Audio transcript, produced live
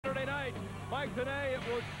night. Mike, today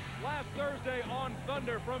it was last Thursday on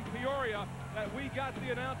Thunder from Peoria that we got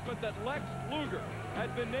the announcement that Lex Luger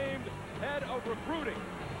had been named head of recruiting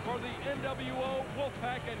for the NWO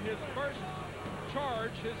Wolfpack, and his first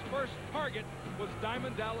charge, his first target, was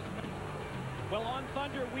Diamond Dallas Page. Well, on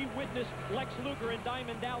Thunder, we witnessed Lex Luger and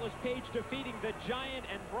Diamond Dallas Page defeating the Giant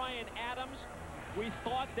and Brian Adams. We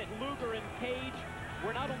thought that Luger and Page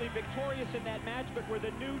were not only victorious in that match, but were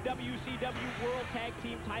the new WCW World Tag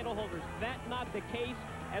Team title holders. That's not the case.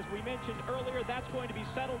 As we mentioned earlier, that's going to be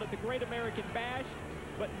settled at the Great American Bash.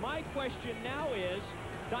 But my question now is,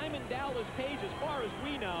 Diamond Dallas Page, as far as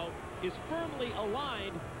we know, is firmly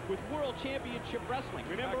aligned with World Championship Wrestling.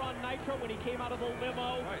 Remember on Nitro when he came out of the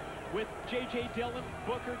limo with J.J. Dillon,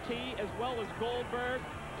 Booker T, as well as Goldberg?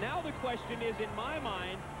 Now the question is, in my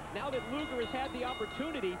mind, now that Luger has had the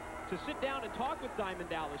opportunity to sit down and talk with Diamond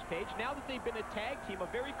Dallas Page, now that they've been a tag team, a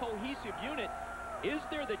very cohesive unit, is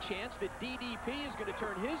there the chance that DDP is going to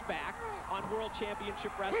turn his back on World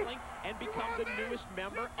Championship Wrestling and become the newest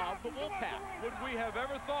member of the Wolfpack? Would we have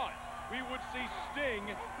ever thought we would see Sting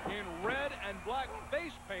in red and black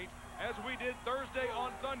face paint as we did Thursday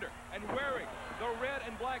on Thunder, and wearing the red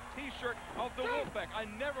and black t-shirt of the Wolfpack? I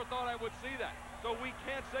never thought I would see that. So we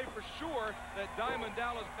can't say for sure that Diamond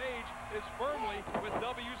Dallas Page is firmly with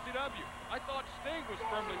WCW. I thought Sting was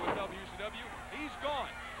firmly with WCW. He's gone.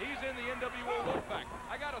 He's in the NWO Wolfpack.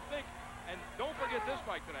 I got to think, and don't forget this,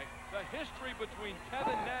 Mike, tonight, the history between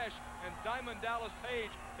Kevin Nash and Diamond Dallas Page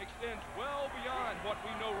extends well beyond what we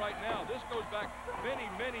know right now. This goes back many,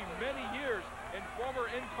 many, many years in former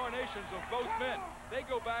incarnations of both men. They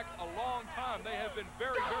go back a long time. They have been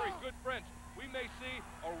very, very good friends. We may see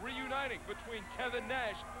a reuniting between Kevin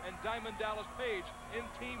Nash and Diamond Dallas Page in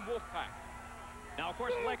Team Wolfpack. Now, of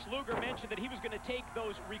course, Lex Luger mentioned that he was going to take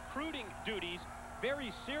those recruiting duties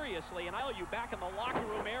very seriously. And I tell you, back in the locker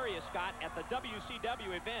room area, Scott, at the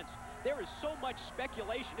WCW events, there is so much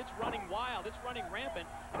speculation. It's running wild. It's running rampant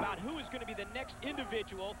about who is going to be the next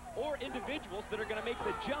individual or individuals that are going to make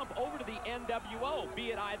the jump over to the NWO,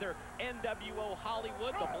 be it either NWO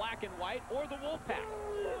Hollywood, the Black and White, or the Wolfpack.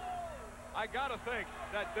 I got to think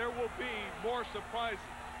that there will be more surprises.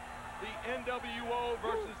 The NWO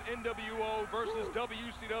versus NWO versus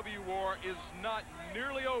WCW war is not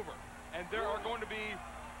nearly over. And there are going to be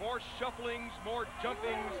more shufflings, more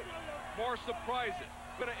jumpings, more surprises.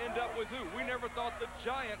 Going to end up with who? We never thought the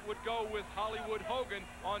Giant would go with Hollywood Hogan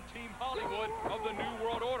on Team Hollywood of the New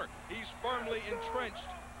World Order. He's firmly entrenched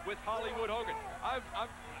with Hollywood Hogan. I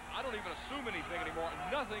don't even assume anything anymore.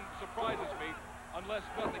 Nothing surprises me unless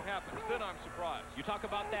nothing happens. Then I'm surprised. You talk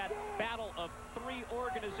about that battle of three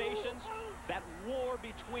organizations, that war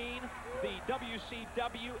between the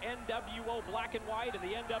WCW, NWO Black and White, and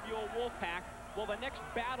the NWO Wolfpack. Well, the next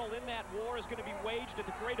battle in that war is going to be waged at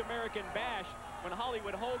the Great American Bash when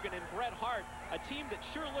Hollywood Hogan and Bret Hart, a team that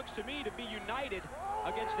sure looks to me to be united,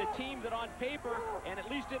 against a team that on paper, and at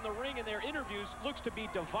least in the ring in their interviews, looks to be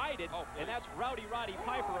divided, and that's Rowdy Roddy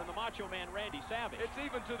Piper and the Macho Man Randy Savage. It's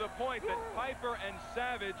even to the point that Piper and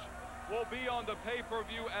Savage will be on the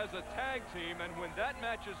pay-per-view as a tag team, and when that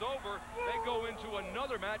match is over, they go into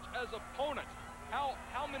another match as opponents.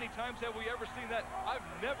 How many times have we ever seen that? I've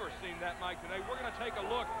never seen that, Mike, today. We're going to take a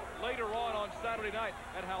look later on Saturday night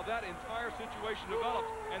at how that entire situation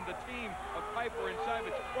developed, and the team of Piper and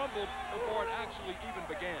Savage crumbled before it actually even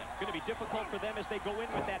began. It's going to be difficult for them as they go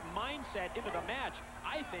in with that mindset into the match,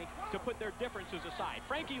 I think, to put their differences aside.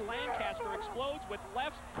 Frankie Lancaster explodes with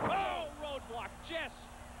lefts. Oh, Roadblock just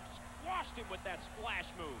squashed him with that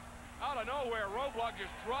splash move. Out of nowhere, Roadblock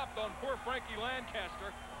just dropped on poor Frankie Lancaster,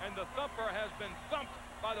 and the thumper has been thumped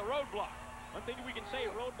by the Roadblock. One thing we can say,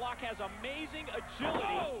 Roadblock has amazing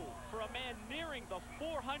agility for a man nearing the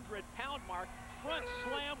 400-pound mark. Front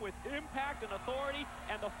slam with impact and authority,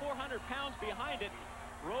 and the 400 pounds behind it.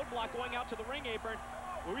 Roadblock going out to the ring apron.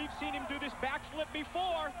 We've seen him do this backflip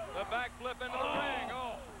before. The backflip into the ring.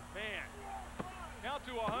 Oh, man. Count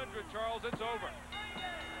to 100, Charles. It's over.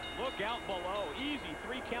 Look out below. Easy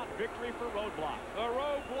 3-count victory for Roadblock. The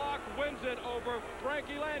Roadblock wins it over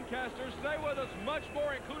Frankie Lancaster. Stay with us. Much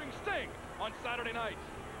more, including Sting, on Saturday night.